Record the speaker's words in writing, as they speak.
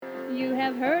You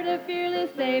have heard of fearless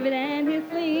David and his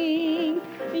sling.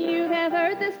 You have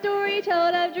heard the story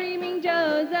told of dreaming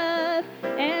Joseph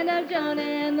and of Jonah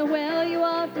and the whale you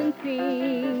often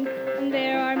sing.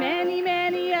 There are many,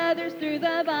 many others through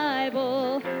the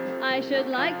Bible. I should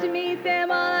like to meet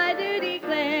them all, I do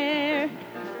declare.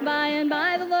 By and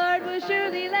by the Lord will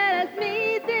surely let us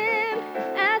meet them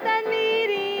at that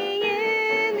meeting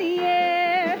in the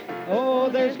air. Oh,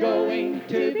 there's going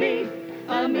to be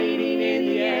a meeting in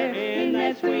the air, in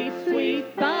that sweet,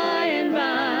 sweet by and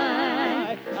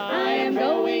by. I am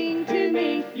going to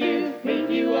meet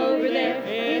you over there,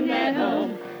 in that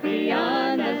home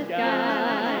beyond the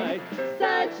sky.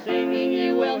 Such singing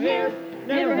you will hear,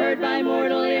 never heard by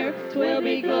mortal ear. 'Twill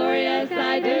be glorious,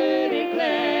 I do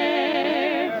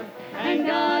declare. And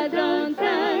God's own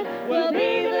Son will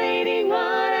be the leading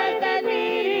one at that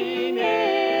meeting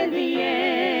in the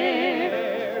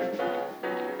air.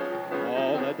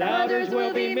 All the doubters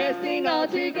will be missing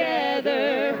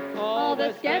altogether. All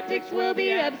the skeptics will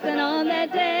be absent on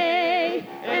that day.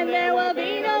 And there will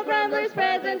be no grumblers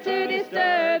present to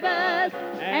disturb us.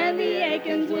 And the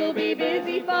Achans will be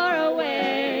busy far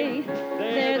away.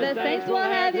 There the saints will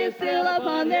have his seal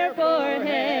upon their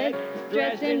forehead,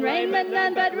 dressed in raiment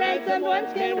none but ransomed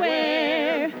ones can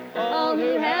wear. All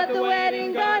who have the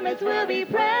wedding garments will be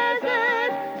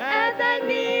present at that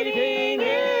meeting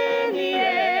in the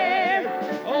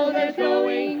air. Oh, there's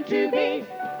going to be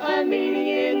a meeting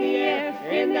in the air,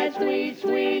 in that sweet,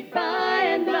 sweet by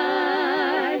and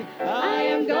by. I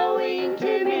am going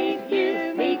to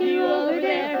meet you over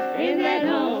there, in that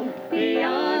home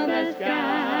beyond the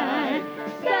sky.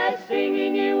 Such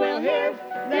singing you will hear,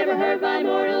 never heard by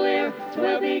mortal ear.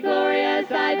 'Twill be glorious,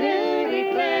 I do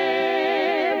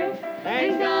declare.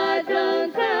 And God's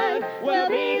own Son will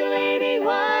be the leading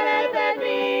one at that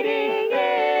meeting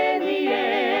in the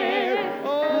air.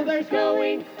 Oh, there's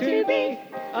going to be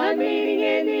a meeting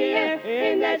in the air,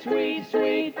 in that sweet,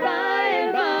 sweet by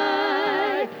and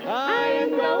by. I am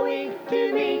going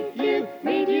to meet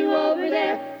you over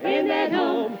there, in that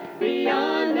home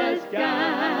beyond the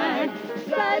sky.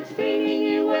 Such singing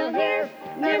you will hear,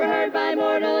 never heard by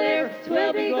mortal ear.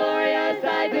 'Twill be glorious,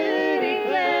 I do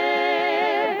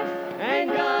declare.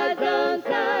 And God's own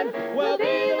Son will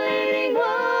be the leading one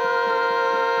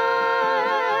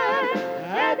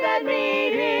at that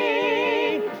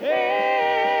meeting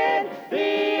in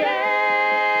the air.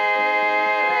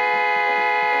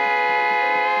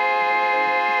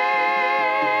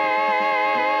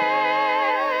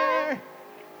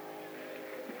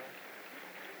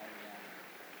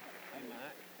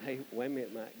 Hey, wait a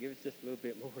minute, Mike. Give us just a little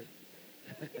bit more.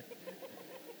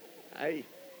 Hey,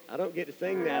 I don't get to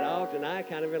sing that often. I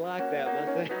kind of like that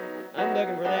myself. I'm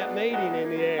looking for that meeting in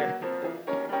the air.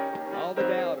 All the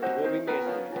doubters will be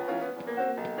missing.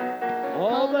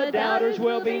 All the doubters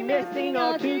will be missing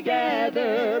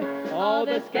altogether. All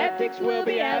the skeptics will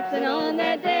be absent on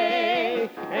that day.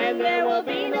 And there will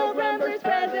be no grumblers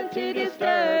present to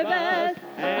disturb us.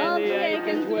 And the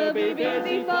Achans will be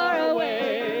busy far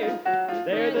away.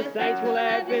 There the saints will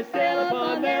have his seal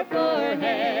upon their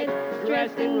forehead,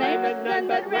 dressed in raiment none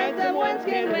but ransomed ones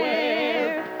can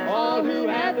wear. All who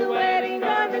have the wedding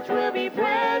garments will be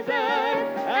present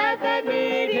at that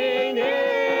meeting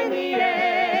in the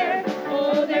air.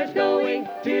 Oh, there's going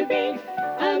to be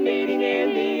a meeting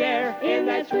in the air, in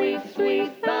that sweet,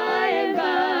 sweet by and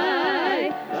by.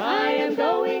 I am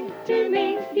going to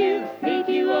meet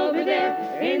you over there,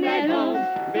 in that home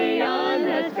beyond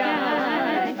the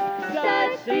sky.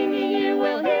 Such singing you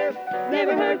will hear,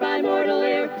 never heard by mortal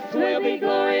ear. 'Twill be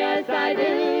glorious, I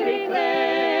do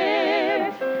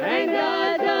declare. And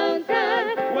God's own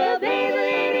Son will be the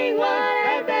leading one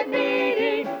at that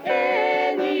meeting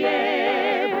in the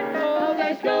air. Oh,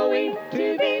 there's going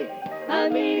to be a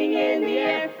meeting in the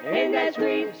air, in that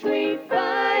sweet, sweet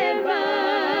by and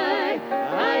by.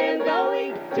 I am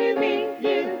going to meet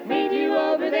you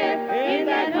over there, in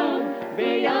that home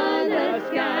beyond the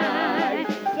sky.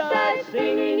 Such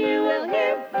singing you will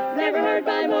hear, never heard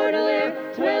by mortal ear.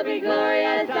 'Twill be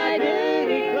glorious, I do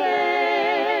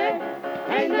declare.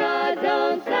 And God's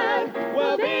own Son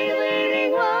will be the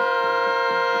leading one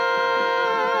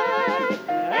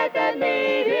at that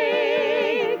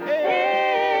meeting in the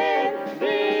air.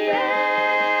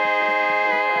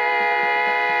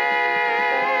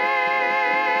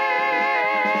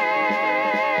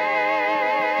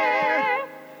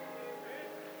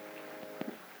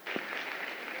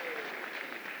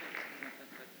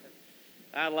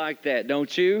 I like that,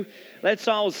 don't you? Let's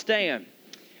all stand.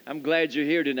 I'm glad you're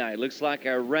here tonight. Looks like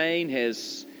our rain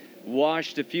has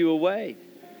washed a few away.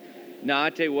 Now, I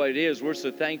tell you what it is. We're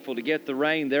so thankful to get the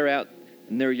rain. They're out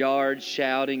in their yards,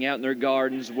 shouting, out in their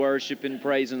gardens, worshiping,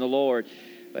 praising the Lord.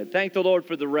 But thank the Lord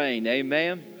for the rain.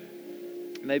 Amen.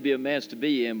 Maybe a mess to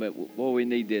be in, but boy, we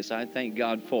need this. I thank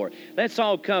God for it. Let's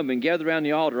all come and gather around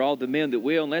the altar, all the men that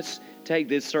will, and let's take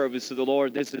this service to the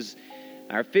Lord. This is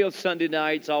our fifth Sunday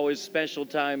night. It's always a special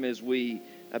time as we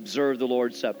observe the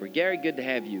Lord's Supper. Gary, good to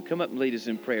have you. Come up and lead us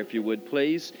in prayer if you would,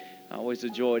 please. Always a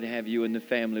joy to have you and the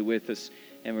family with us,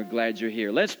 and we're glad you're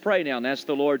here. Let's pray now and ask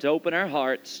the Lord to open our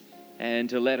hearts and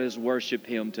to let us worship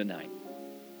Him tonight.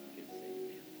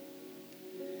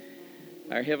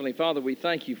 Our Heavenly Father, we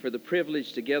thank you for the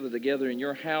privilege to gather together in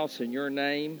your house in your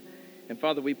name. And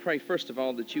Father, we pray first of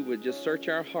all that you would just search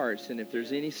our hearts, and if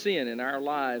there's any sin in our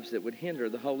lives that would hinder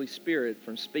the Holy Spirit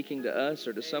from speaking to us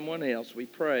or to someone else, we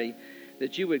pray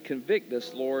that you would convict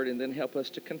us, Lord, and then help us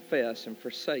to confess and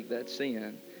forsake that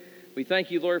sin. We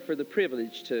thank you, Lord, for the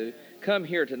privilege to come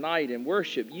here tonight and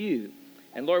worship you.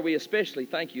 And Lord, we especially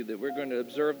thank you that we're going to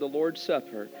observe the Lord's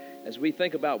Supper as we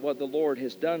think about what the Lord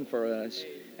has done for us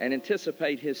and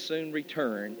anticipate His soon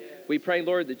return. We pray,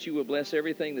 Lord, that you will bless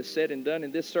everything that's said and done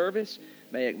in this service.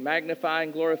 May it magnify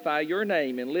and glorify your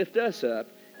name and lift us up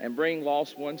and bring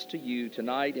lost ones to you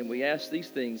tonight. And we ask these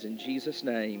things in Jesus'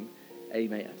 name.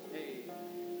 Amen.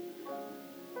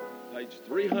 Page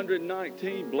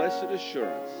 319, Blessed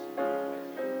Assurance.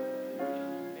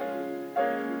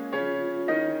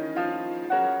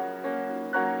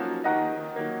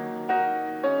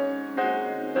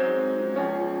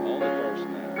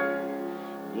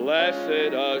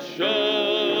 Blessed assurance,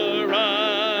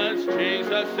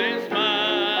 Jesus is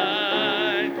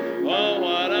mine. Oh,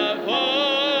 what a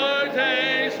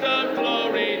foretaste of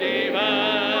glory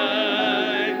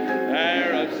divine.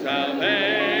 Heir of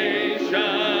salvation,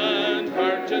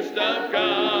 purchased of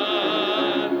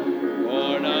God,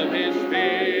 born of His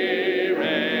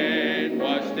Spirit,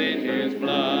 washed in His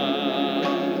blood.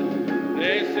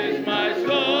 This is my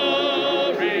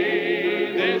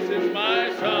story, this is my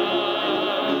song.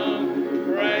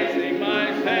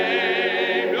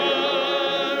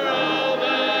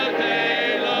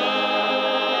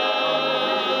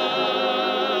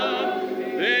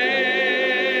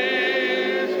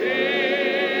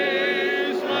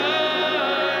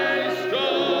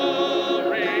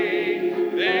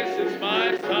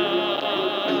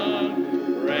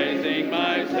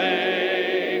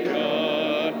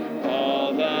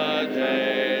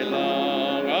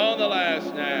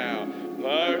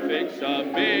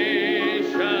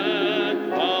 Submission,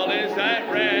 all is at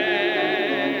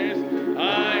rest.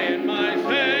 I and my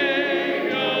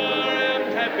Savior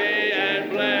am happy and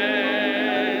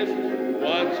blessed,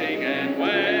 watching and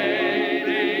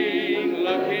waiting,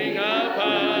 looking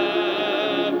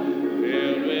above,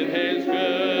 filled with His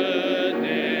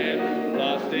goodness,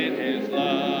 lost in His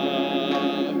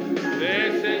love.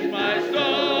 This is my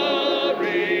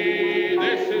story,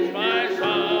 this is my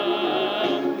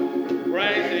song,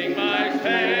 praising my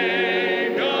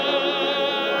Savior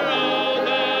all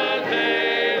the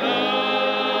day long.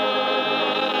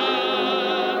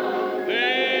 This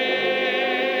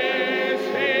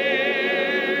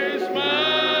is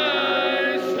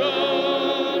my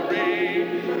story,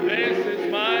 this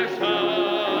is my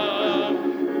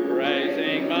song,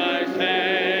 praising my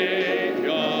Savior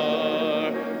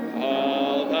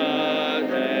all the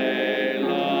day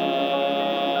long.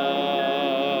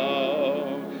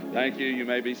 Thank you. You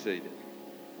may be seated.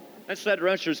 Let's let our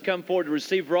ushers come forward to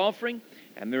receive our offering.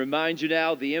 And to remind you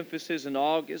now, the emphasis in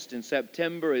August and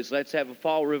September is let's have a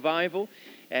fall revival.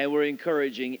 And we're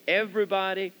encouraging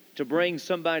everybody to bring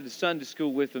somebody to Sunday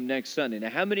school with them next Sunday. Now,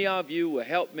 how many of you will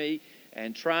help me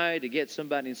and try to get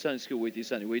somebody in Sunday school with you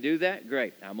Sunday? We do that?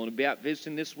 Great. I'm going to be out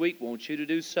visiting this week. Want you to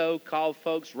do so. Call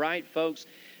folks, write folks.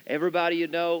 Everybody you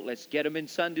know, let's get them in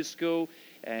Sunday school.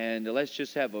 And let's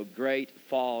just have a great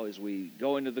fall as we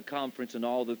go into the conference and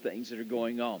all the things that are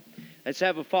going on. Let's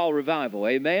have a fall revival.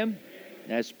 Amen?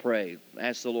 Let's pray.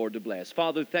 Ask the Lord to bless.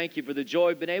 Father, thank you for the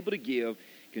joy of being able to give.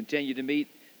 Continue to meet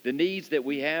the needs that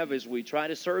we have as we try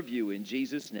to serve you. In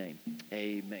Jesus' name,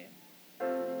 amen.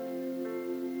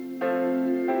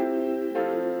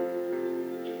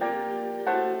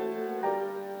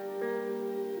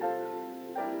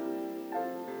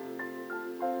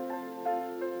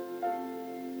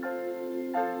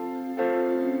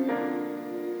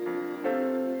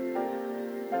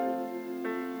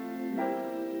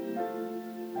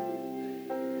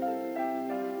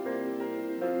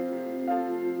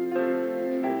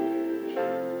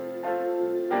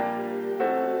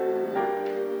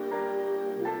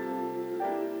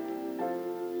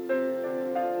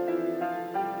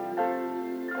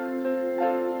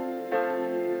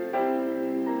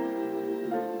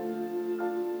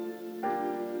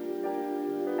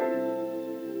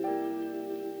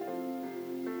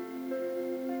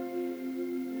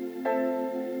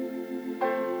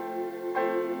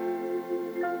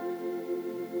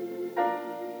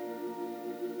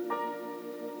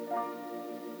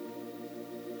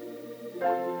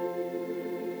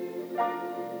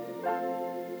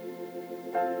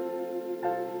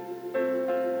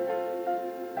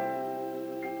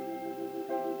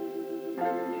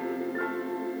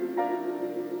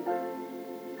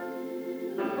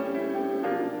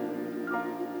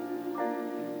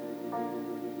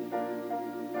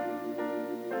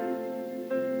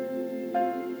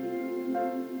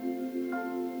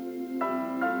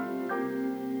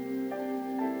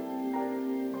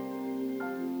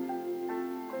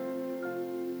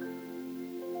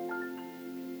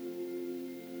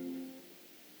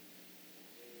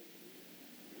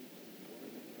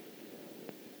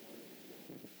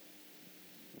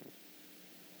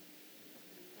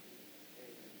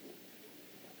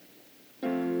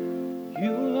 You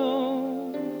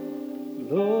alone,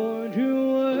 Lord,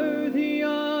 you're worthy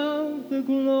of the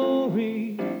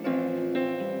glory.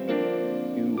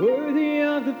 You're worthy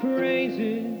of the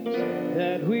praises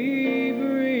that we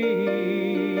bring.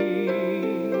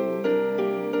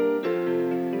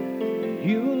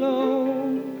 You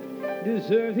alone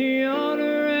deserve the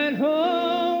honor and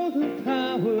all the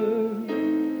power.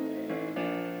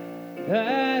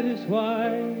 That is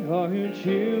why our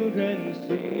children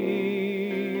sing.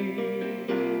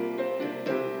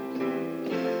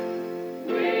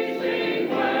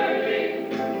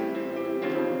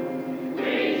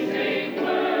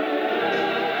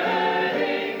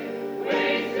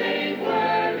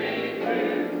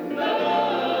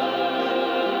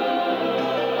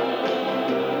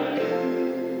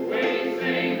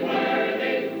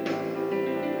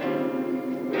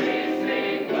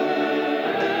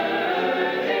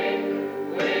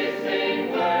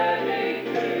 Worthy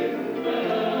to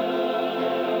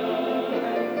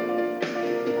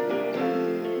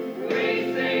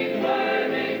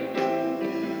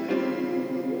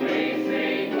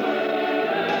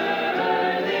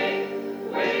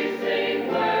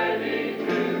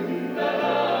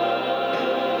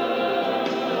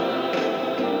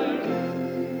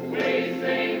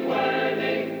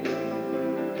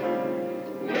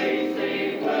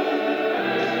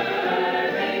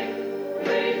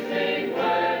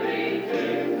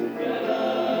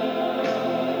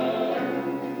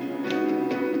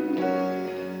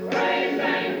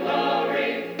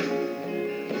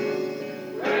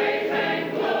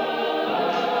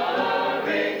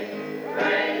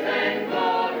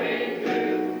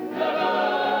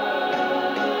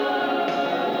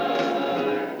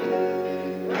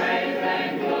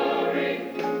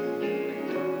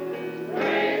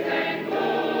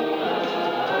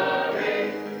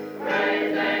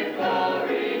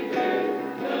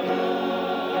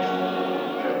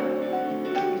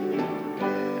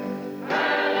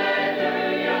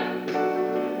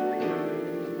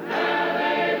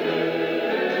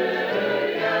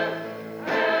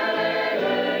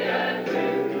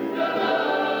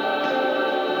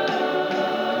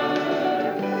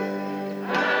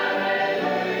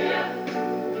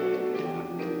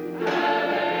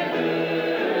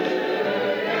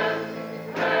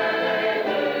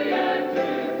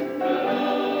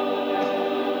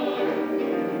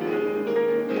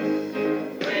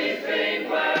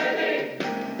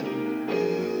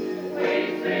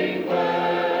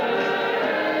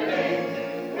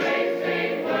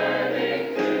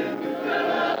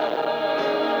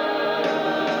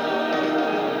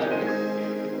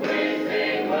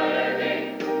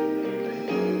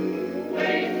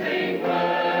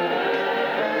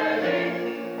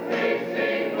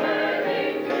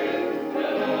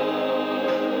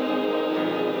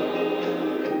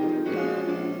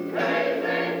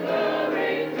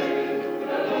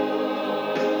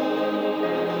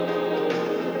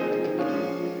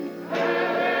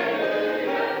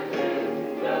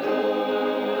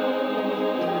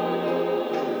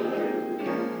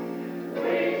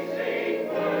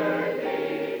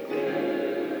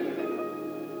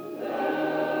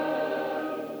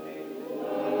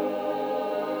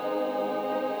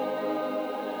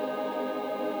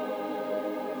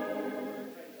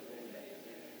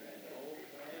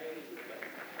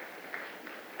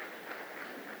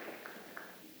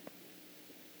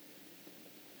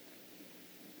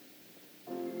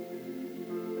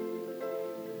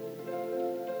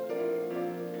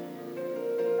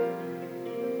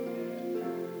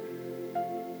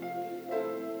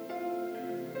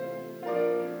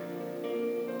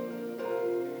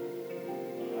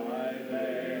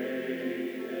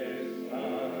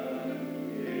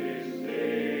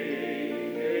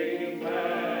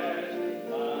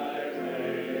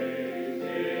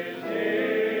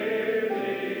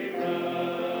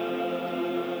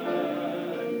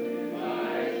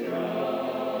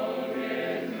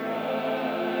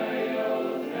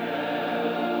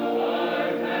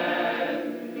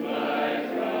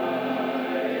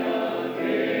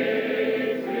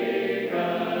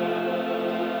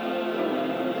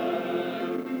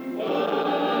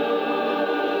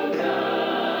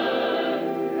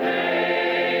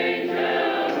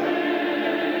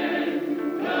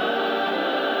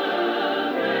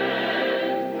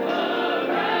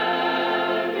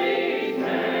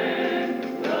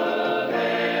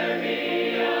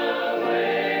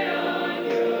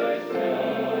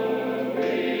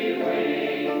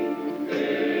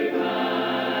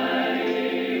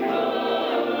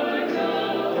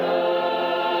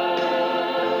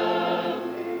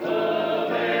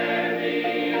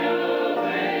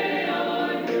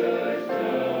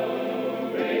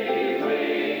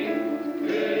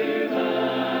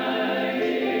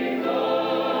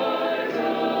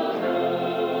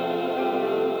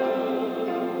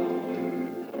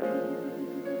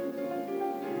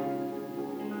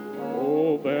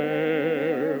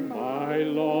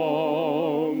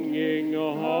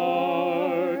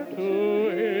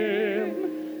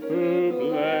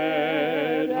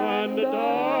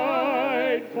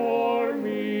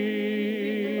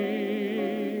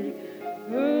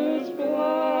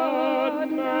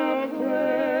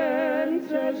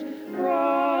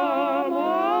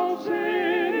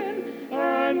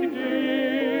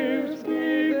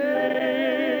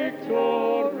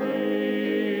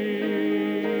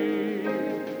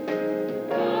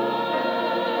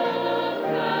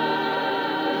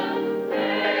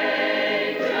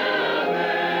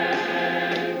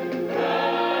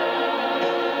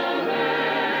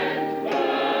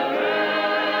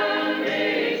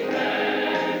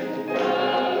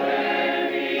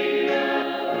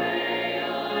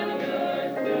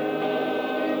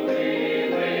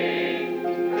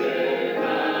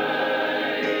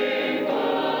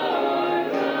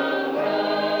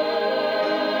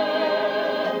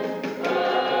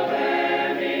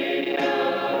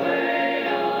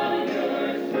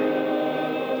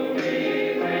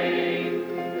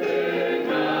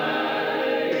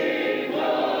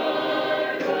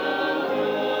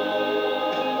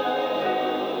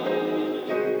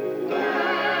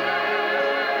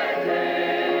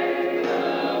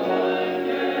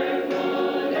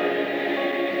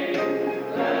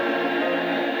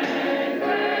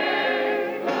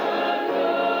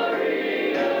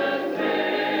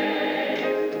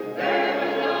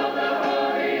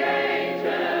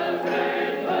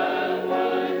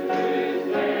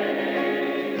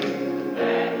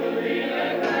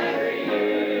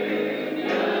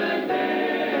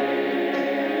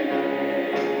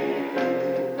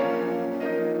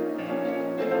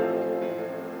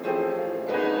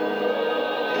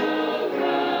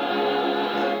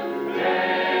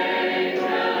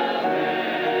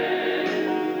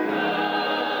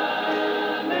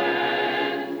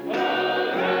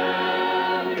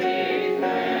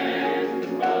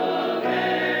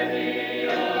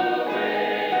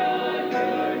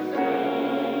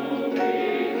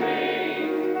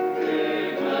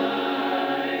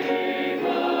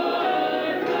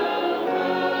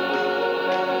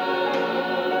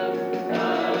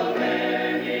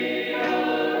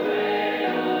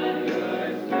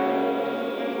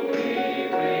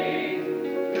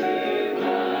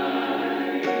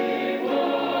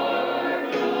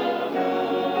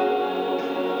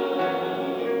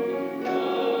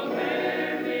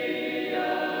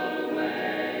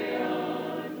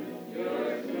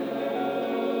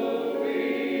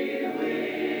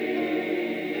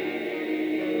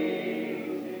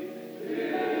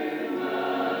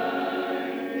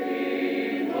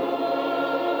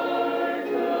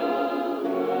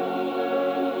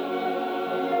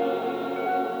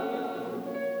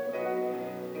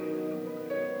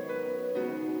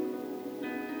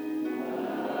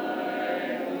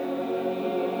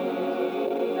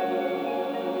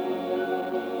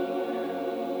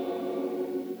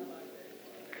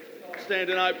stand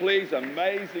tonight, please?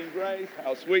 Amazing Grace.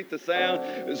 How sweet the sound.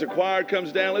 As the choir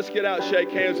comes down, let's get out, shake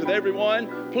hands with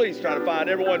everyone. Please try to find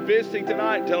everyone visiting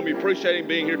tonight and tell them you appreciate him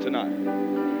being here tonight.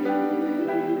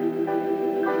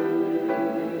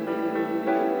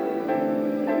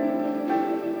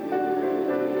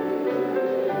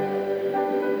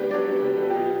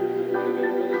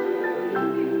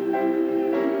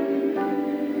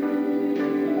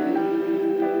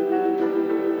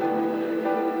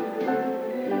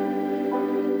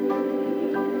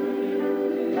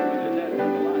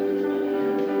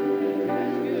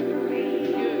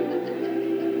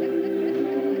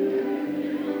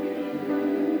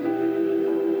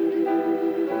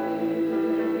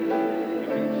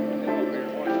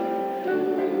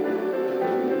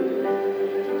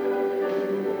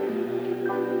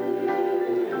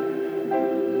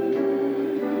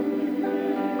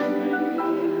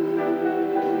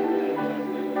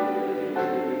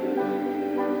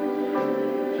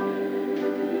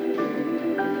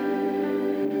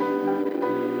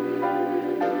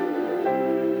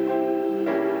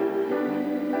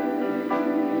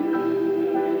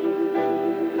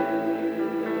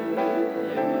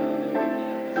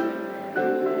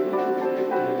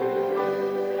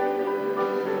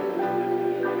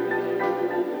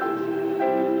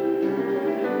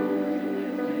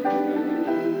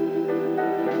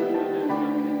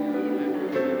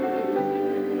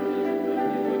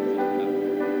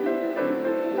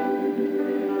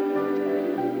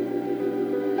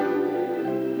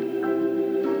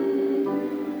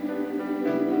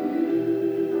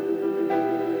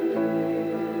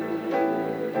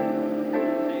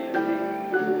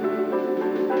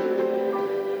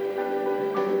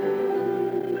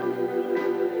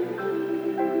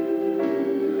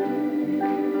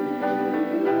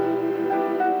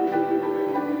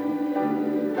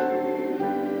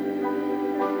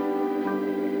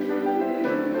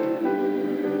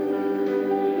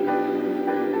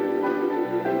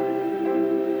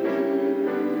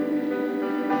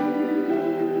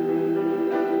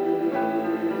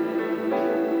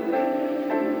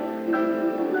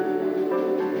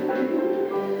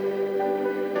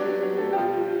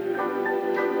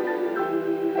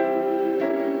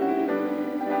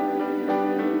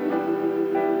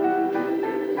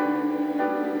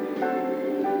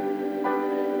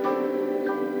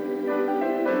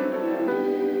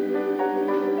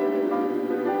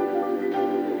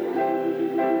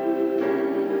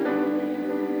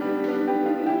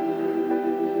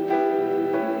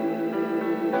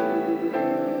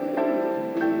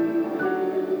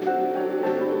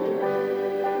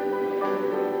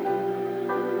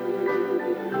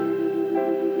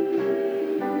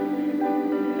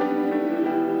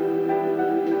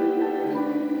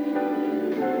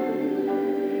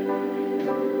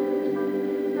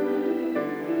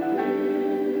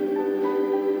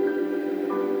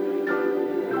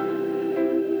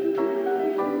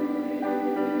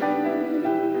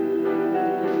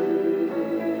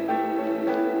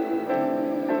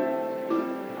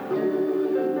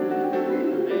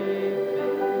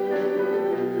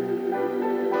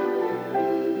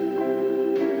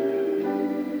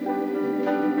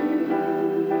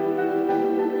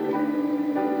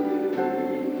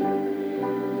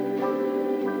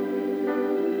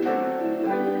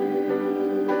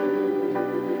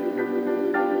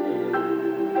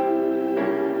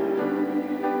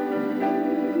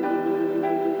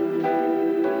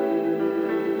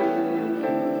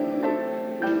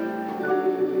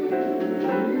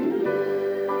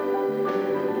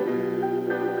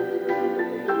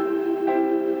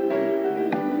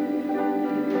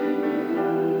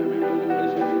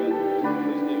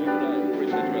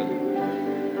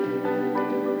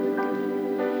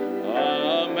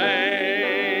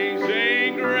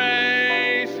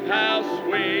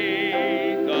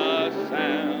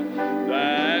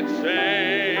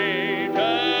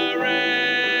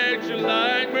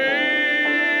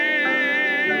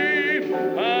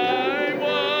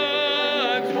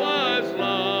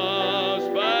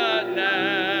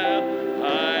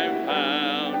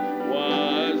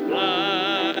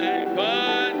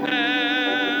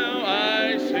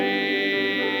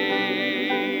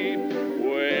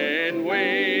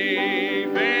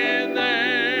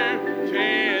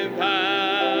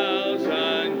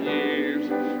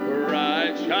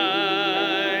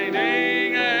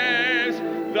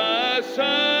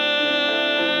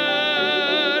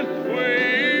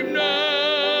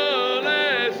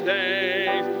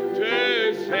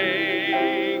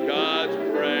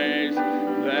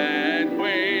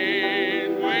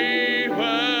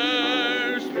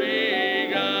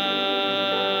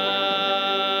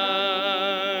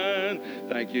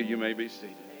 Thank you. You may be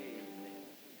seated.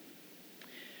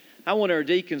 I want our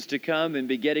deacons to come and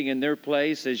be getting in their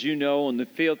place. As you know, on the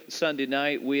 5th Sunday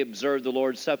night, we observe the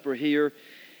Lord's Supper here.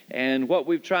 And what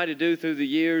we've tried to do through the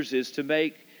years is to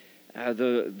make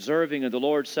the observing of the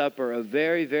Lord's Supper a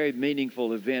very, very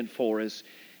meaningful event for us.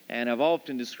 And I've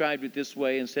often described it this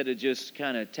way, instead of just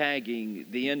kind of tagging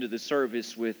the end of the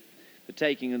service with the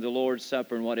taking of the Lord's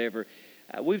Supper and whatever.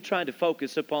 We've tried to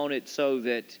focus upon it so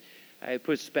that it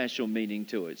puts special meaning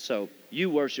to it. So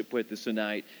you worship with us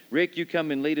tonight. Rick, you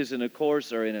come and lead us in a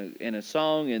chorus or in a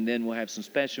song, and then we'll have some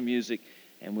special music,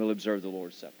 and we'll observe the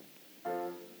Lord's Supper.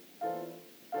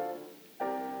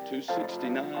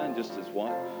 269, just as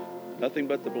one. Nothing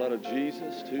but the blood of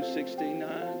Jesus. 269.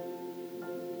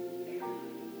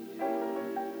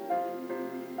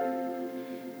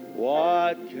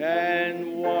 What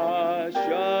can wash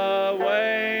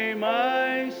away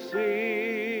my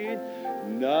sin?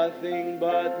 Nothing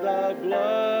but the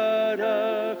blood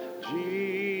of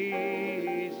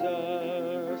Jesus.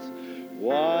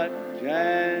 What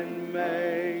can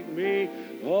make me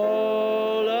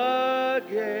whole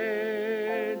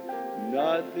again?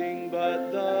 Nothing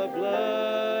but the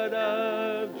blood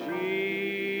of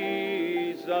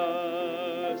Jesus.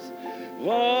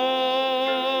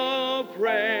 Oh,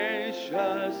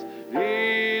 precious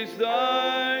is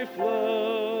thy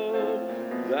flow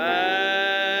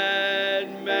that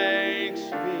makes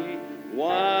me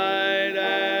white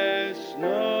as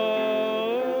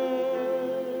snow.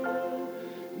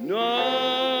 No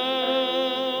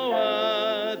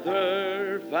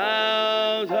other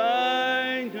fount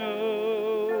I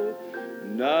know,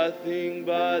 nothing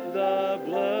but the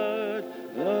blood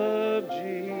of Jesus.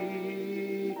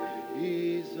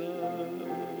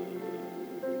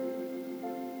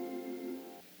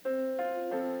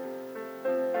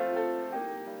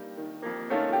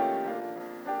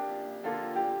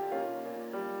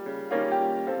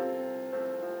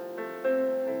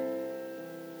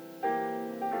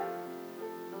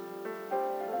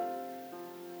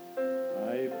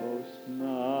 I boast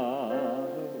not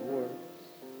of works,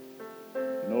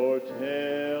 nor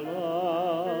tell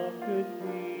of good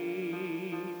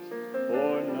deeds,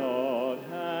 for naught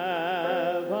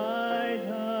have I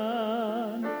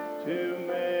done to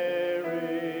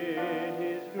merit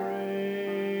His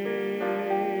grace.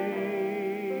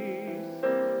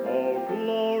 All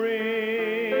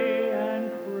glory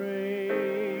and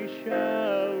praise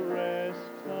shall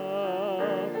rest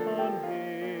upon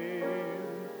Him,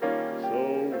 so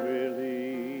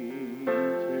willing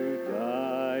to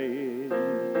die in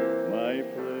my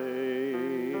place.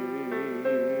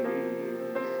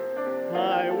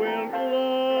 I will glory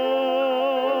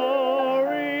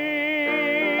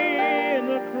in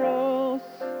the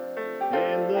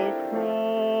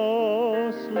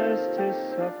cross, lest His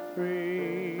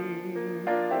suffering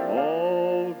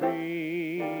all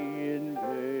be in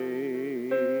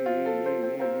vain.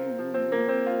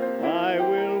 I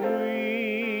will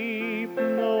weep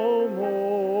no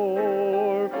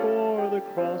more for the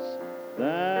cross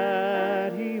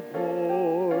that He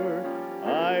bore.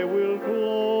 I will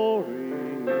glory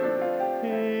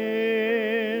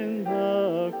in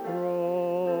the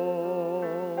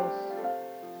cross.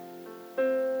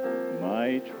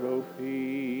 My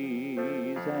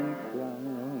trophies and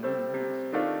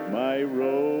crowns, my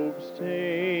robe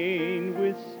stained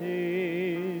with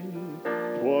sin,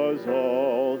 'twas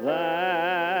all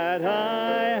that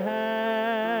I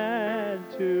had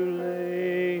to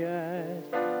lay at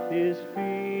His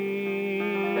feet.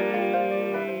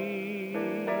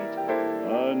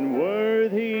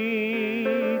 Unworthy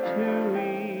to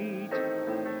eat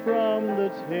from the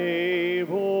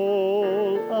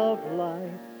table of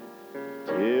life,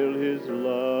 till His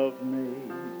love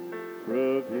made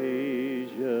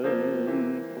provision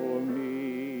for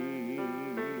me.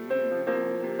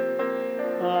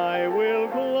 I will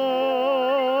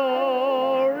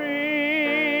glory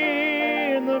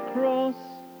in the cross,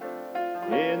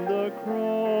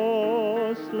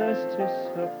 lest His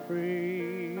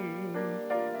suffering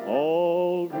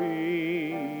all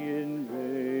be in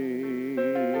vain.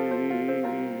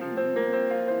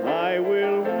 I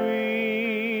will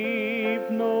weep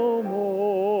no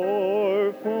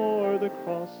more for the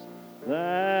cross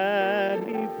that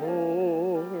He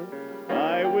bore.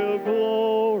 I will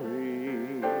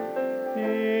glory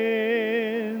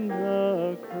in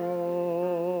the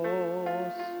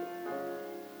cross.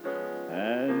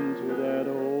 And to that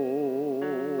old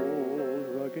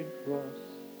rugged cross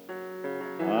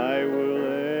I will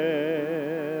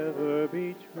ever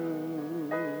be true.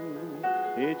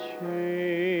 Its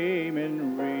shame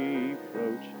and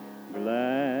reproach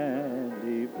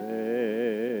gladly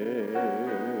bear.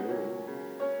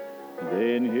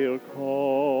 Then He'll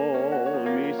call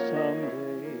me son.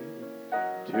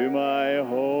 my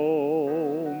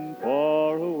home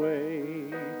far away,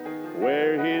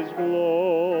 where His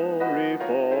glory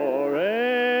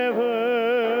forever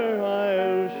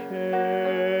I'll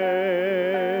share.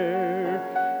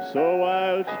 So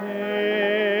I'll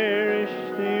cherish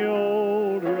the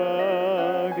old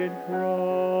rugged cross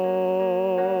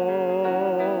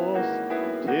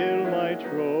till my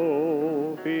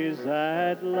trophies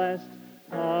at last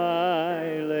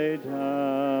I lay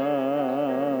down.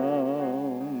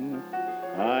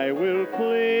 I will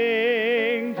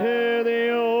cling to the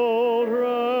old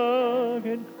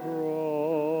rugged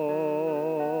cross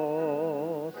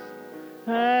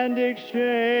and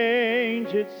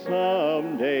exchange it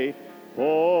someday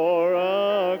for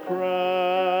a crown,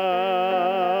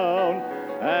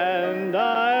 and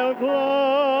I'll glory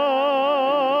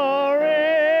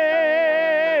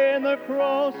in the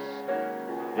cross,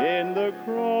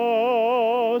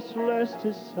 lest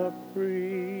His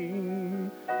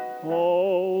suffering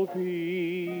all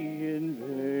be in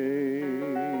vain.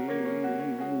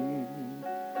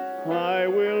 I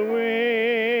will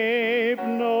weep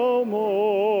no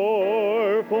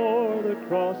more for the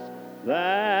cross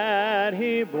that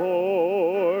He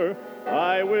bore.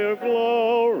 I will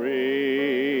glory,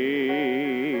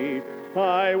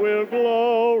 I will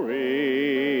glory,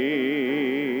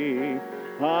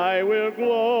 I will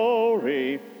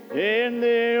glory in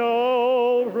the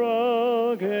old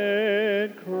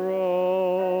rugged cross.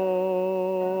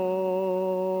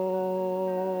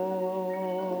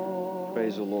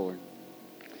 Praise the Lord.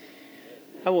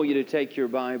 I want you to take your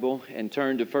Bible and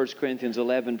turn to 1 Corinthians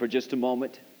 11 for just a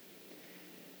moment.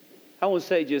 I want to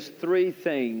say just three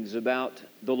things about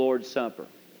the Lord's Supper.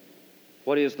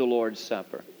 What is the Lord's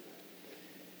Supper?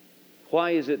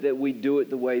 Why is it that we do it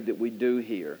the way that we do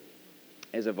here?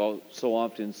 As I've so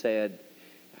often said,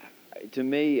 to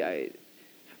me,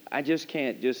 I just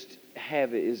can't just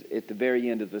have it at the very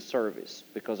end of the service,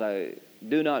 because I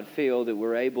do not feel that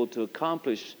we're able to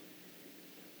accomplish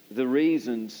the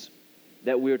reasons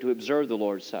that we're to observe the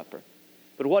Lord's Supper.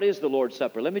 But what is the Lord's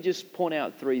Supper? Let me just point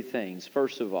out three things.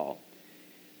 First of all,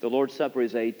 the Lord's Supper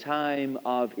is a time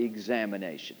of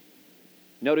examination.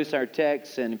 Notice our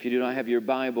text, and if you do not have your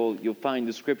Bible, you'll find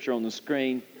the scripture on the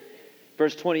screen.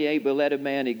 Verse 28, but let a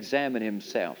man examine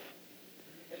himself,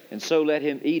 and so let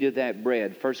him eat of that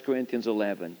bread, 1 Corinthians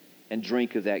 11, and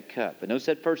drink of that cup. And notice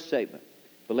that first statement,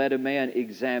 but let a man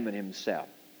examine himself.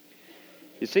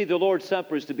 You see, the Lord's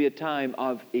Supper is to be a time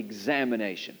of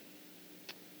examination.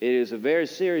 It is a very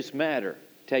serious matter,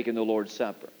 taking the Lord's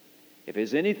Supper. If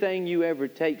there's anything you ever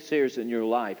take serious in your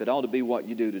life, it ought to be what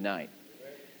you do tonight.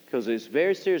 Because there's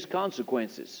very serious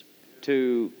consequences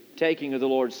to taking of the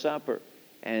Lord's Supper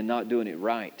and not doing it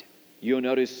right. You'll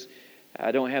notice,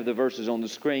 I don't have the verses on the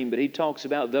screen, but he talks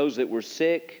about those that were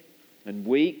sick and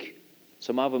weak.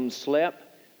 Some of them slept,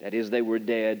 that is, they were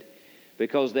dead,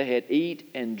 because they had eat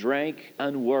and drank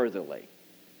unworthily.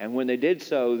 And when they did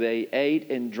so, they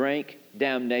ate and drank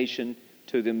damnation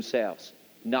to themselves,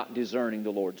 not discerning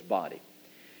the Lord's body.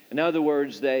 In other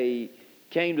words, they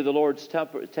came to the Lord's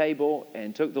table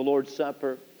and took the Lord's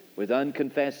Supper with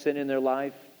unconfessed sin in their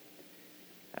life,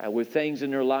 with things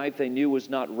in their life they knew was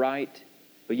not right,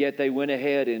 but yet they went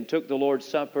ahead and took the Lord's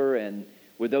Supper, and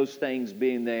with those things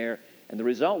being there, and the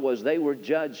result was they were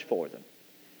judged for them.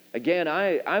 Again,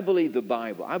 I believe the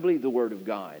Bible. I believe the Word of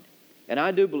God. And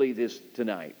I do believe this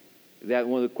tonight, that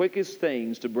one of the quickest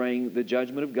things to bring the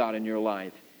judgment of God in your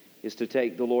life is to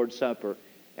take the Lord's Supper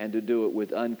and to do it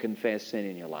with unconfessed sin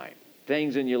in your life.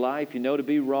 Things in your life you know to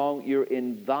be wrong, you're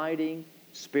inviting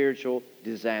spiritual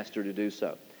disaster to do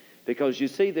so. Because you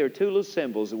see, there are two little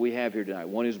symbols that we have here tonight.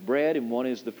 One is bread and one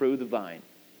is the fruit of the vine.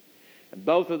 And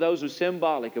both of those are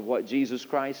symbolic of what Jesus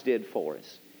Christ did for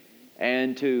us.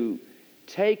 And to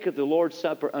take of the Lord's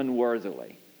Supper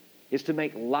unworthily is to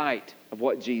make light of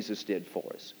what Jesus did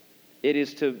for us. It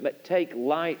is to take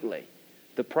lightly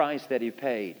the price that He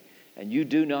paid. And you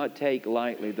do not take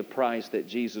lightly the price that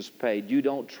Jesus paid. You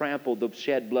don't trample the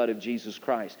shed blood of Jesus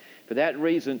Christ. For that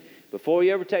reason, before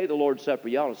you ever take the Lord's Supper,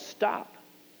 you ought to stop.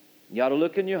 You ought to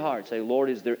look in your heart and say, Lord,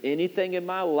 is there anything in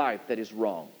my life that is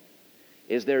wrong?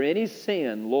 Is there any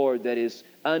sin, Lord, that is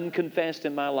unconfessed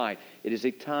in my life? It is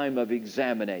a time of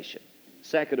examination.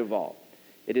 Second of all,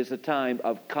 it is a time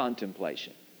of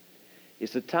contemplation.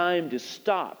 It's a time to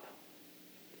stop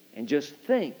and just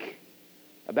think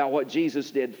about what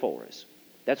Jesus did for us.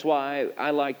 That's why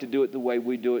I like to do it the way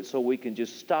we do it, so we can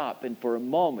just stop and for a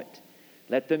moment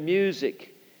let the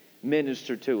music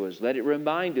minister to us. Let it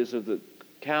remind us of the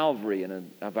Calvary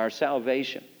and of our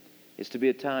salvation. It's to be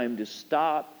a time to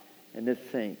stop and to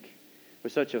think. We're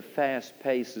such a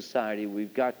fast-paced society.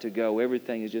 We've got to go.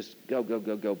 Everything is just go, go,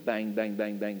 go, go, bang, bang,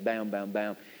 bang, bang, bam, bam,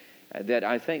 bam. That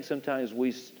I think sometimes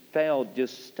we fail to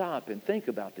just stop and think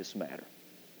about this matter.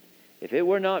 If it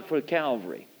were not for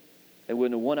Calvary, there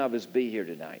wouldn't one of us be here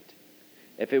tonight.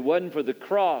 If it wasn't for the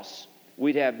cross,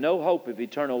 we'd have no hope of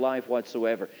eternal life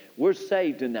whatsoever. We're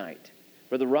saved tonight.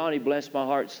 Brother Ronnie blessed my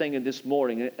heart singing this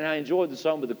morning. And I enjoyed the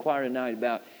song with the choir tonight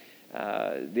about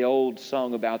the old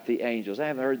song about the angels. I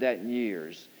haven't heard that in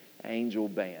years. Angel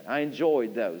Band. I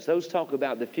enjoyed those. Those talk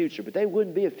about the future, but they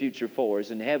wouldn't be a future for us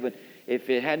in heaven if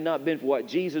it had not been for what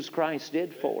Jesus Christ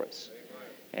did for us.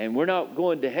 And we're not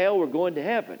going to hell, we're going to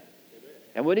heaven.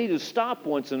 And we need to stop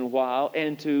once in a while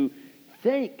and to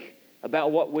think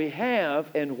about what we have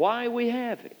and why we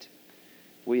have it.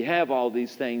 We have all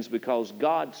these things because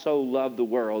God so loved the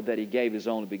world that He gave His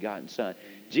only begotten Son.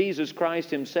 Jesus Christ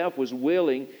Himself was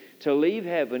willing to leave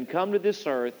heaven, come to this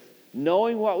earth,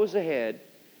 knowing what was ahead,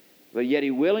 but yet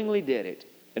He willingly did it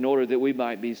in order that we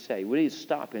might be saved. We need to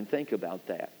stop and think about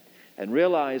that and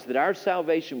realize that our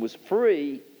salvation was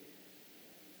free,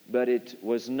 but it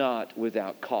was not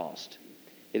without cost.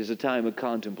 It is a time of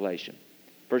contemplation.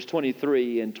 Verse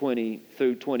 23 and 20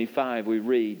 through 25 we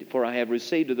read, "For I have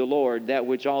received of the Lord that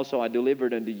which also I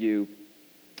delivered unto you,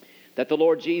 that the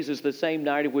Lord Jesus, the same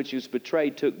night in which He was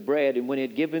betrayed, took bread, and when He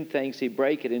had given thanks, He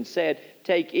brake it and said,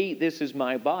 Take, eat, this is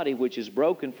my body, which is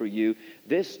broken for you.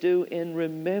 This do in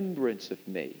remembrance of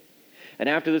me. And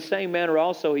after the same manner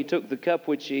also He took the cup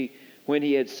when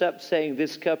He had supped, saying,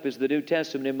 This cup is the New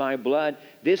Testament in my blood.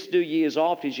 This do ye as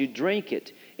oft as you drink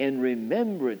it in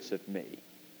remembrance of me."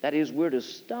 That is, we're to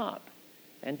stop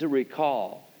and to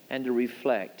recall and to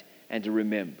reflect and to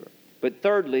remember. But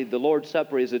thirdly, the Lord's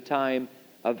Supper is a time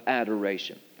of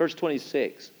adoration. Verse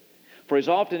 26, "For as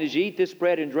often as ye eat this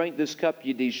bread and drink this cup,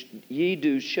 ye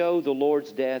do show the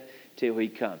Lord's death till He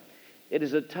come." It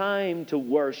is a time to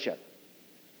worship.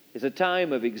 It's a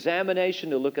time of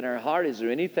examination to look in our heart. Is there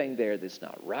anything there that's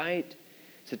not right?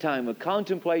 It's a time of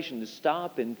contemplation to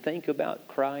stop and think about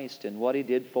Christ and what He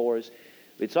did for us.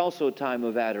 It's also a time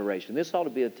of adoration. This ought to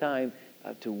be a time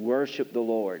to worship the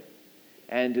Lord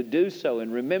and to do so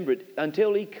and remember it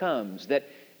until He comes, that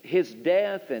His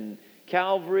death and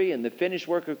Calvary and the finished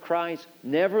work of Christ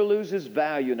never loses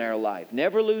value in our life,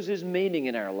 never loses meaning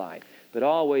in our life, but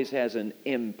always has an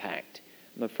impact.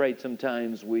 I'm afraid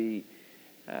sometimes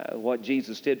what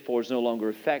Jesus did for us no longer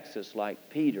affects us, like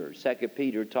Peter. 2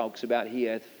 Peter talks about he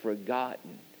hath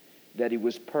forgotten that he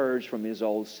was purged from his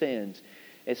old sins.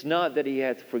 It's not that he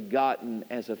hath forgotten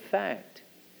as a fact,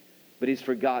 but he's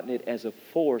forgotten it as a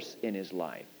force in his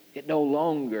life. It no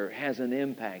longer has an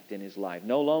impact in his life,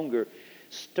 no longer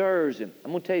stirs him. I'm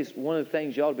going to tell you one of the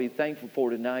things you ought to be thankful for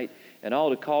tonight and ought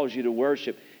to cause you to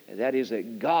worship, and that is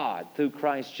that God, through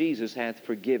Christ Jesus, hath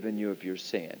forgiven you of your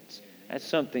sins. That's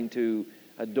something to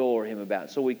adore Him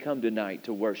about. So we come tonight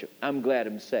to worship. I'm glad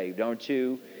I'm saved, aren't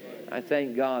you? I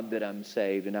thank God that I'm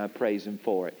saved, and I praise Him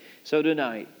for it. So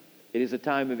tonight, it is a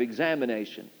time of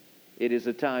examination. It is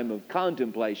a time of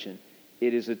contemplation.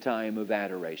 It is a time of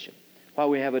adoration. While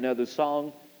we have another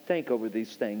song, think over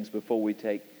these things before we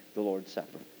take the Lord's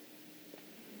Supper.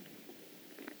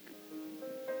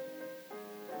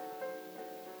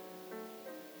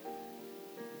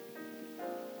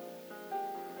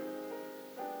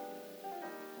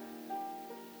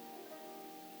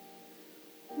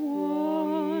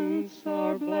 Once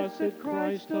our blessed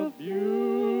Christ of beauty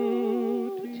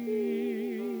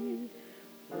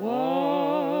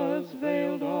was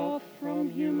veiled off from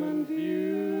human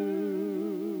view,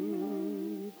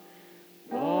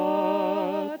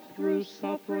 but through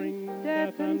suffering,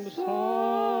 death, and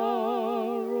sorrow,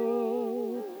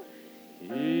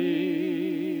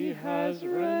 He has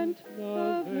rent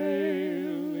the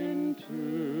veil in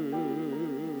two.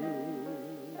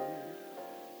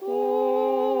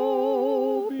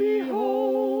 Oh,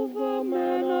 behold the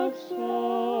man of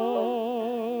sorrows.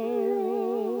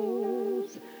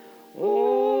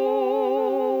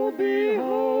 Oh,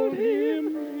 behold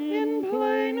Him in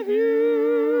plain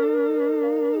view.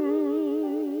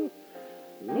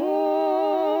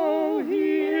 Lo,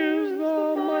 He is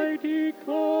the mighty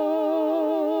conqueror,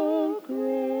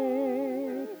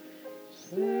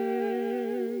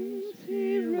 since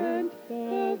He rent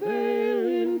the veil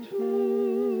in two.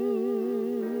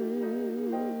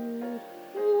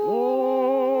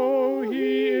 Oh,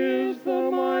 He is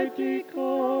the mighty conqueror,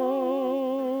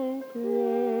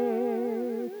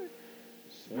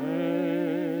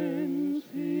 since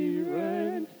He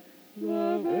rent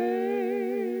the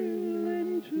veil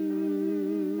in two.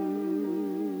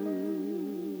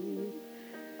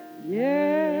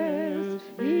 Yes,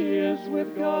 He is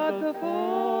with God the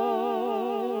Father,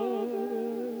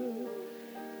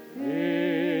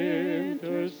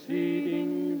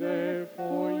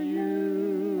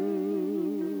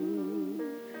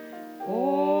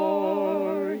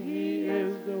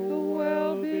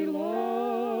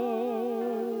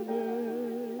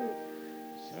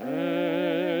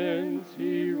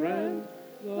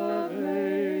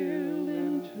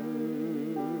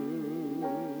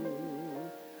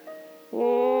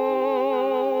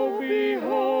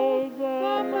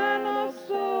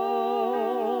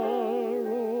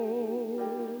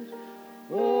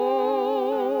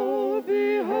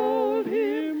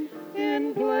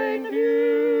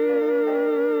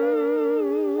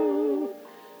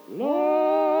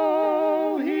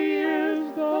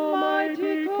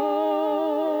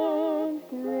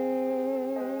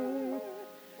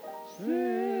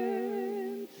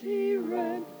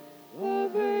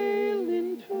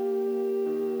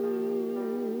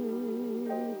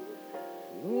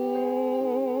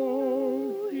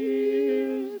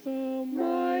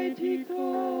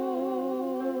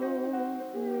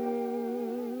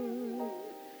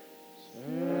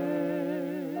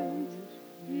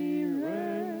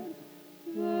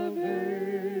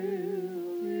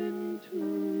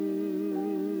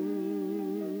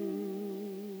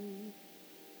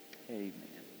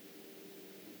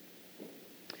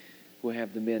 We'll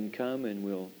have the men come and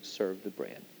we'll serve the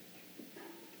bread.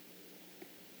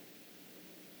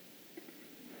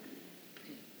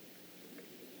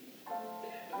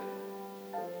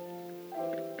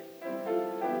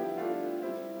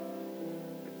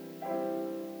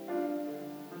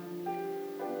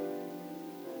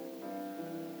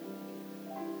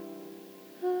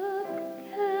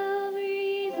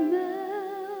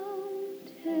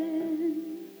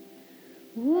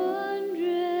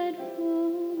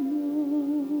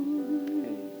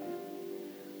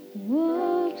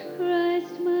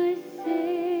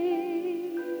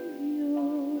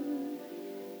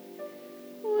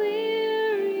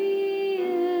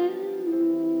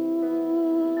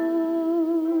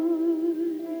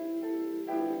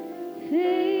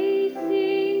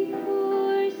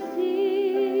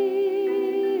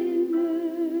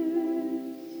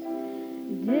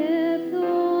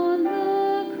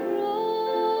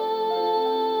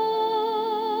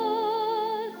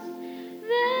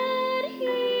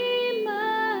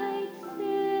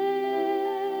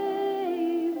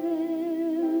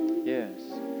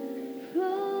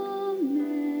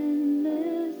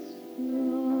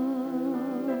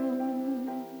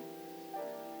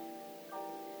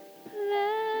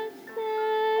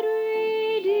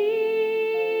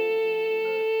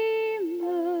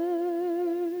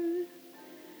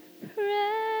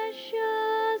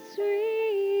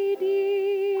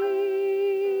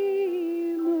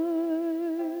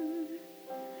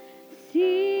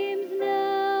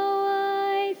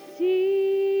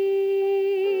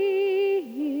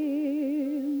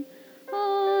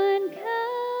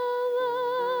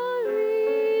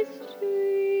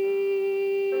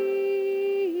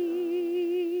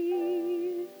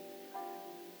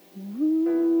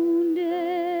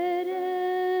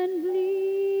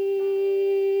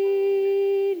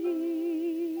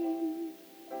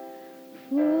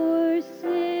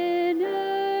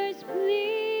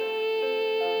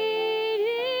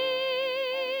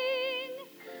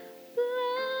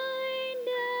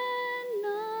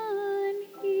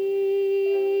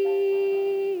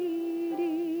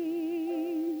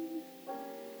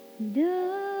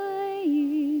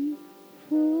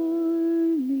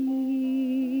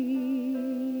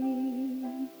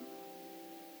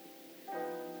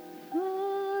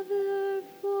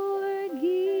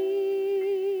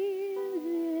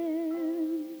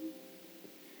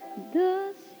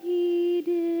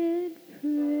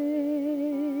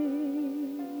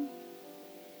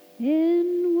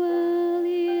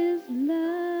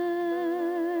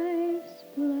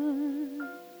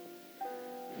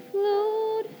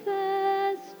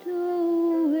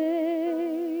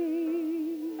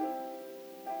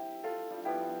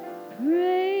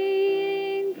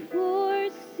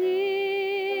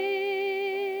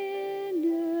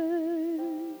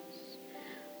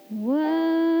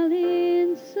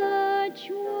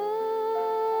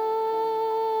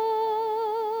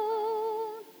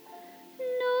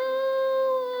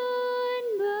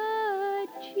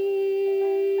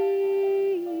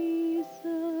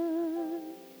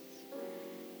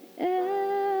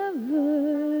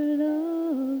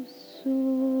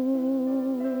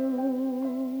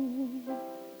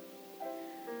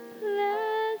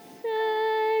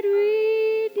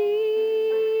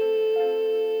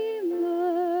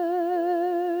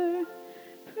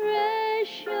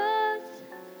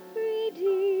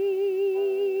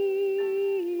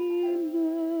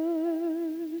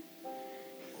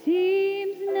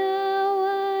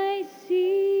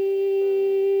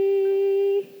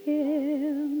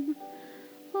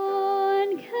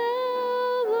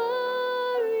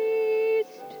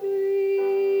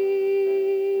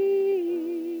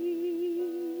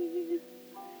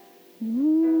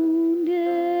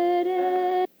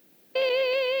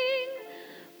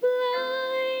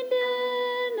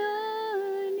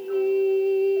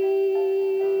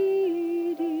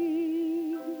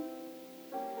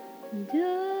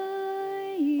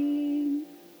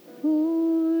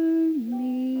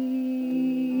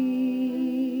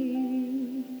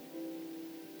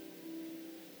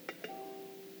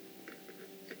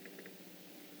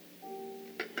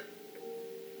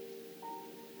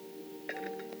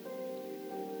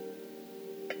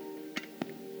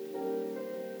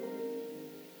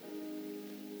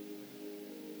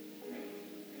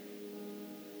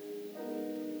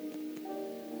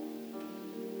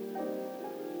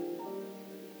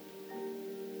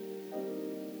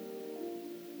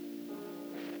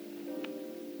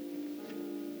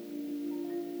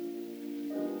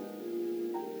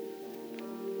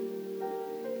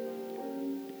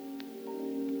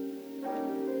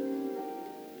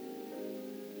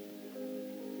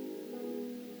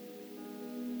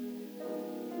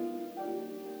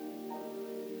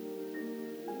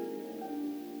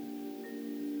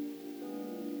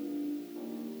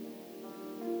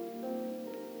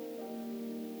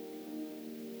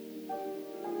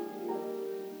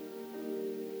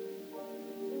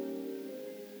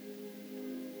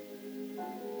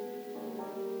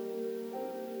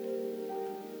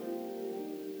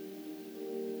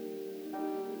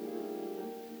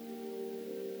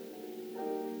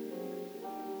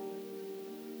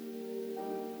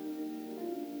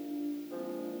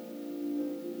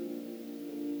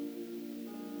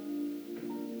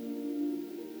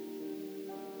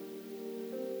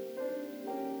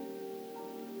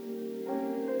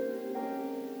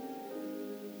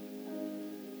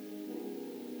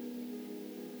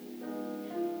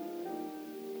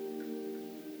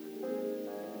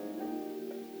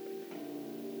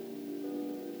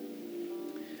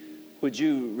 Would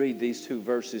you read these two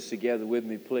verses together with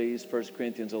me, please? 1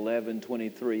 Corinthians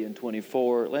 11:23 and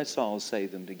 24. Let's all say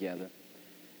them together.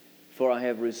 For I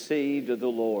have received of the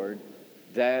Lord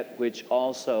that which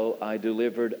also I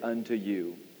delivered unto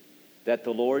you, that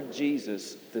the Lord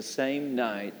Jesus, the same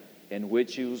night in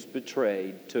which he was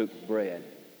betrayed, took bread.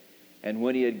 And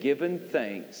when he had given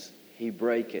thanks, he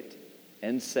brake it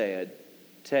and said,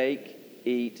 Take,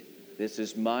 eat, this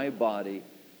is my body,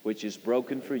 which is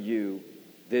broken for you.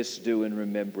 This do in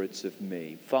remembrance of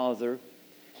me. Father,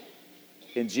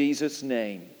 in Jesus'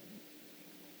 name,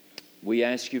 we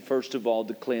ask you first of all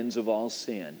to cleanse of all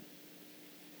sin.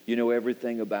 You know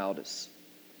everything about us.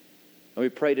 And we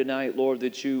pray tonight, Lord,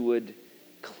 that you would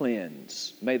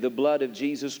cleanse. May the blood of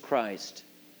Jesus Christ,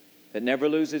 that never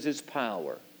loses its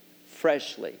power,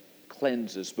 freshly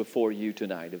cleanse us before you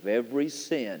tonight of every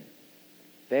sin,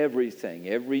 of everything,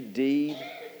 every deed,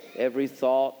 every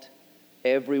thought,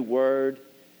 every word.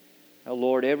 Now,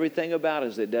 Lord, everything about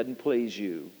us that doesn't please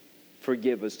you,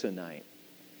 forgive us tonight.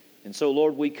 And so,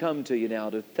 Lord, we come to you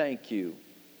now to thank you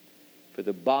for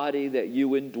the body that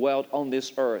you indwelt on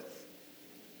this earth,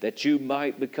 that you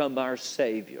might become our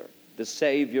Savior, the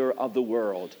Savior of the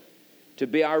world, to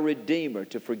be our Redeemer,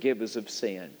 to forgive us of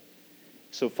sin.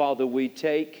 So, Father, we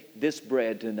take this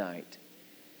bread tonight.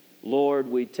 Lord,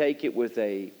 we take it with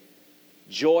a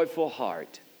joyful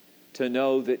heart to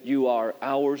know that you are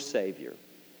our Savior.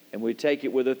 And we take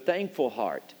it with a thankful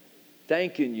heart,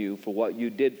 thanking you for what you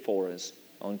did for us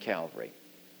on Calvary.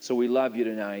 So we love you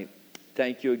tonight.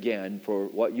 Thank you again for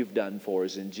what you've done for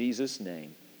us. In Jesus'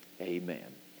 name, amen.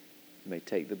 You may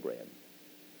take the bread.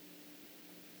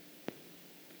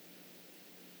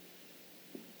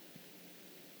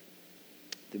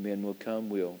 The men will come.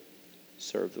 We'll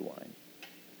serve the wine.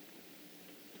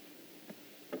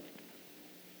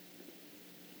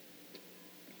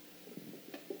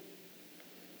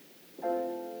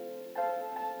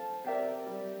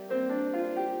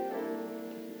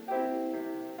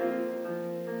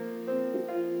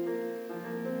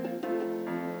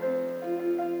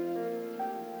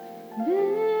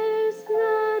 There's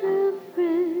not a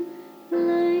friend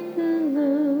like the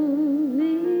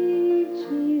lowly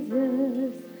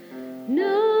Jesus.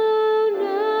 No,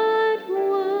 not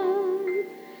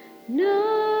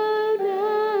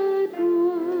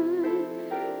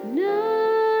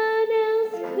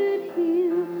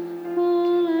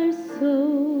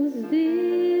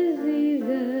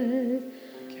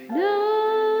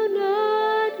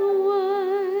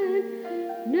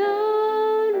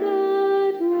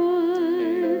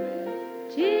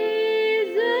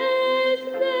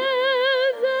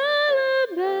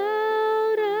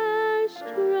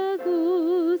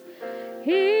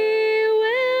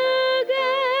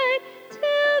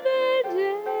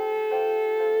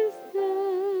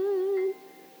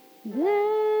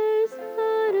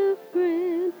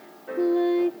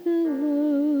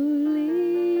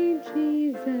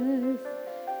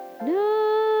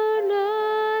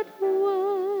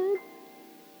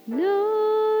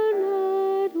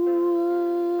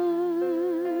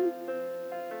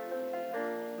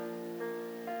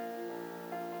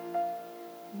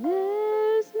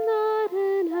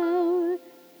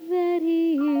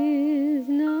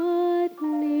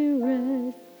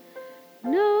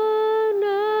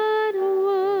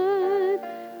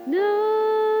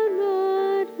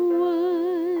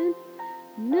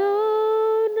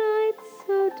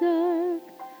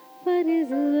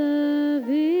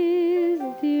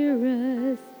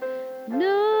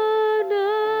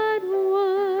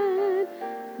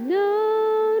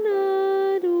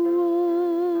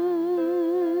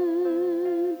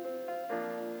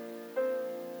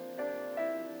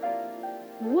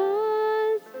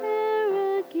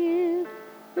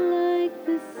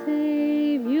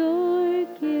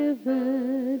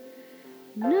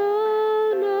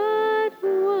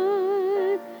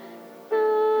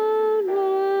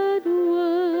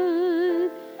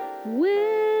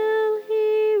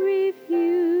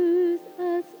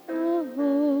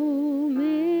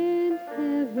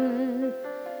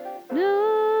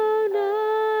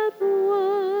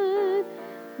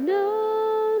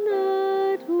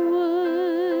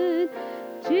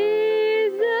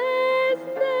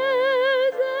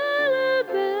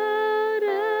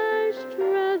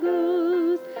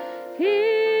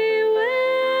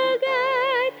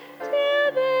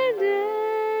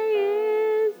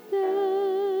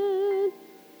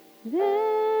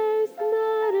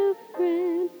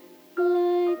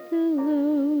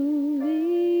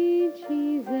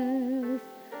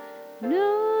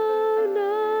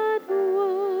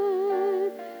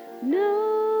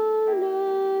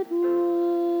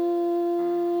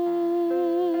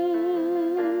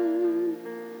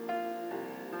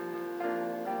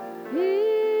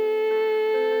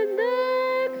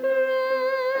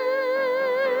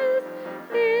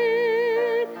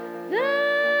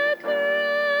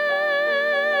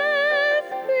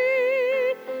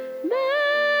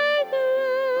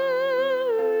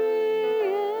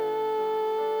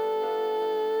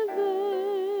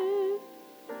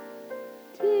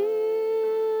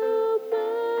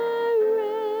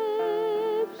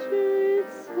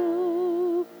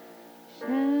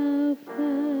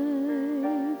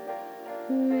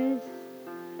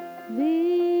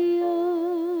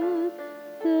beyond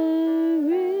the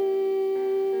river.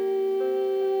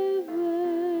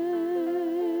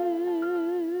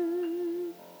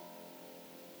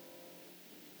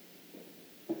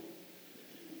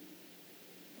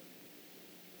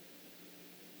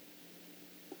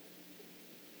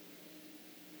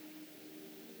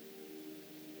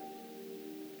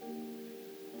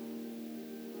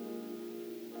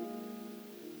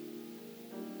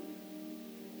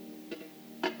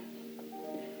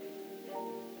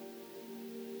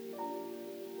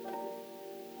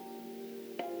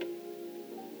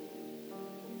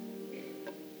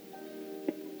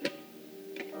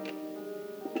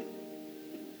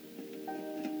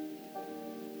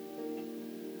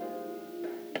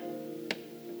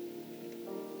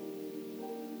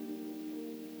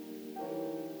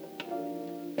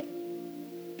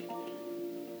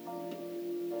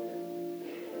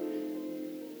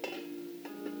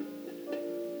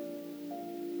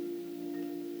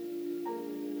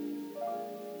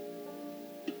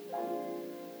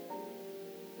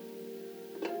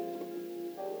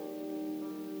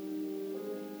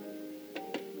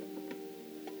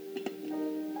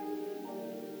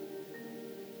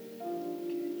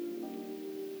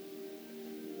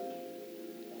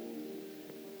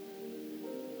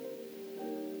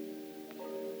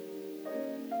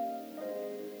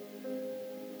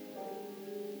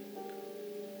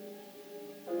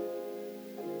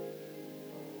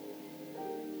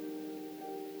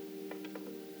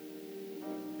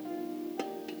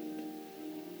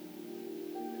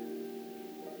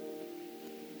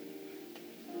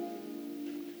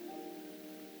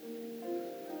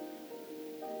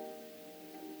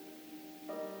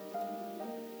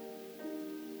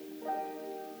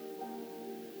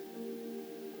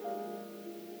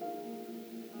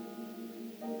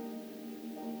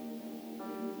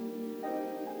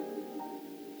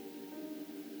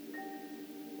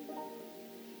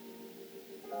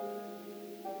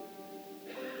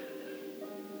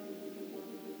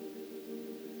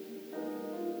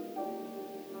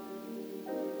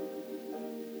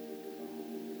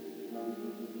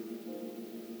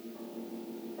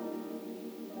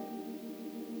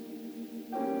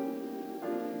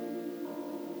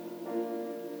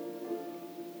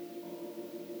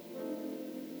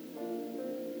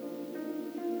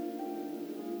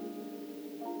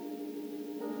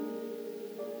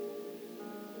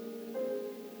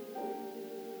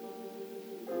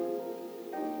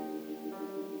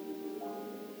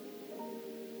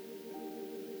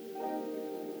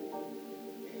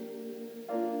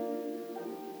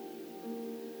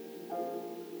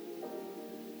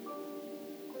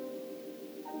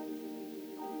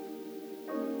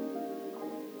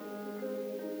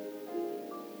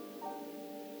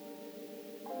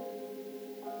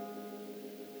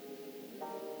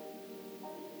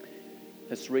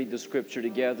 Let's read the scripture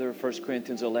together, 1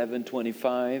 Corinthians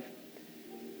 11:25.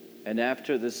 And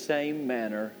after the same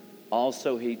manner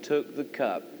also he took the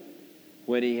cup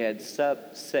when he had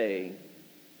supped, saying,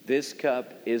 This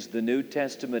cup is the New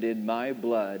Testament in my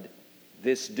blood.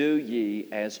 This do ye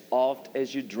as oft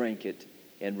as you drink it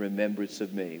in remembrance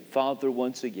of me. Father,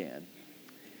 once again,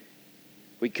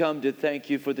 we come to thank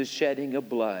you for the shedding of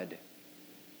blood.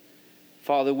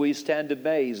 Father, we stand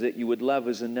amazed that you would love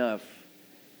us enough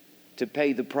to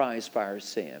pay the price for our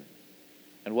sin.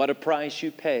 And what a price you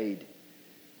paid.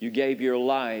 You gave your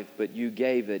life, but you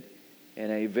gave it in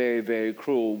a very, very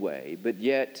cruel way. But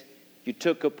yet, you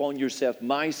took upon yourself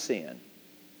my sin.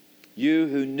 You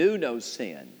who knew no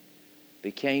sin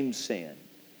became sin,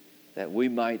 that we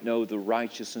might know the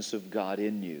righteousness of God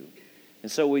in you.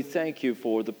 And so we thank you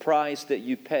for the price that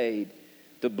you paid,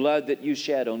 the blood that you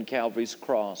shed on Calvary's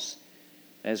cross.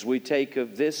 As we take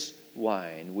of this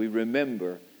wine, we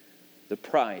remember the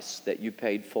price that you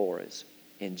paid for us.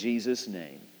 In Jesus'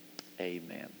 name,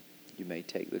 amen. You may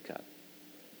take the cup.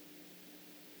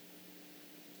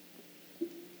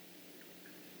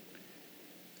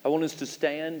 I want us to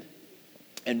stand,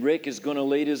 and Rick is going to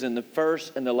lead us in the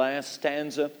first and the last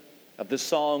stanza of the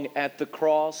song, At the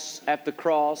Cross,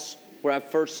 where I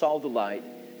first saw the light.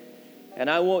 And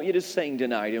I want you to sing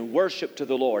tonight and worship to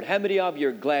the Lord. How many of you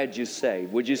are glad you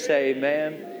saved? Would you say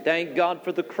amen? Thank God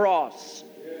for the cross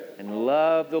and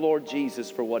love the Lord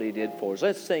Jesus for what he did for us.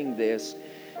 Let's sing this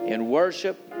in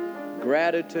worship,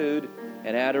 gratitude,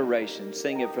 and adoration.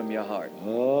 Sing it from your heart.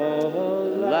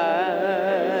 Alas,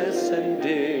 and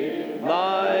did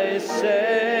my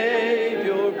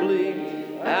Savior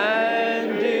bleed,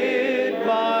 and did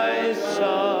my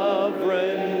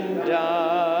sovereign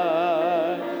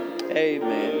die?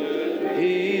 Amen.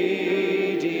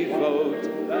 He devote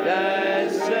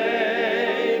that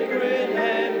sacred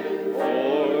hand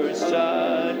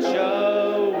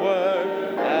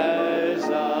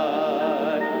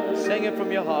sing it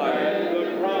from your heart. At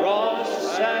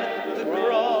the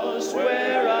cross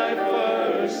where I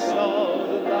first saw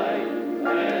the light,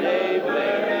 and a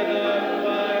burden of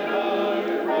my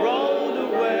heart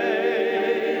rolled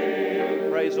away.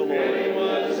 Praise the Lord.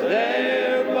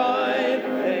 There by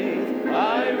faith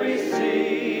I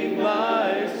received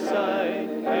my sight,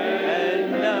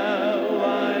 and now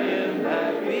I am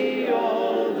happy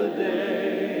all the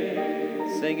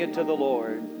day. Sing it to the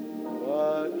Lord.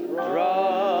 What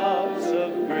drops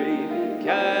of grief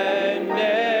can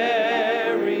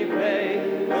ne'er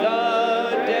repay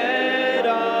the debt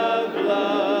of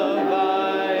love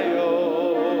I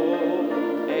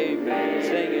owe. Amen.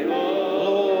 Sing it.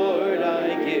 Lord,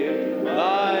 I give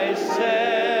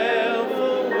myself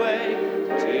away.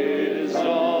 'Tis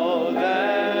all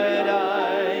that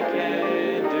I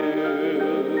can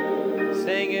do.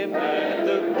 Sing it. At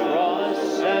the cross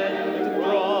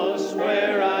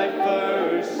where I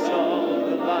first saw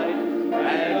the light,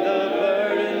 and the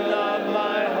burden of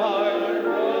my heart,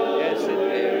 yes, it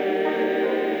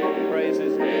did.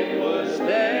 Praises. It was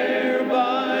there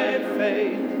by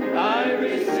faith I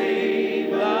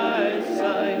received thy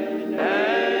sight,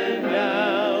 and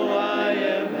now I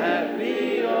am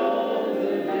happy all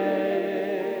the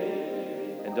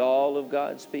day. And all of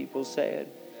God's people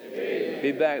said,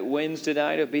 be back Wednesday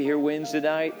night. I'll be here Wednesday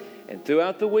night. And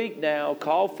throughout the week now,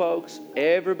 call folks.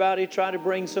 Everybody try to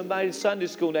bring somebody to Sunday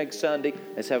school next Sunday.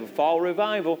 Let's have a fall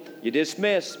revival. You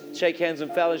dismiss. Shake hands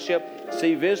and fellowship.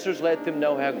 See visitors. Let them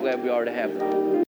know how glad we are to have them.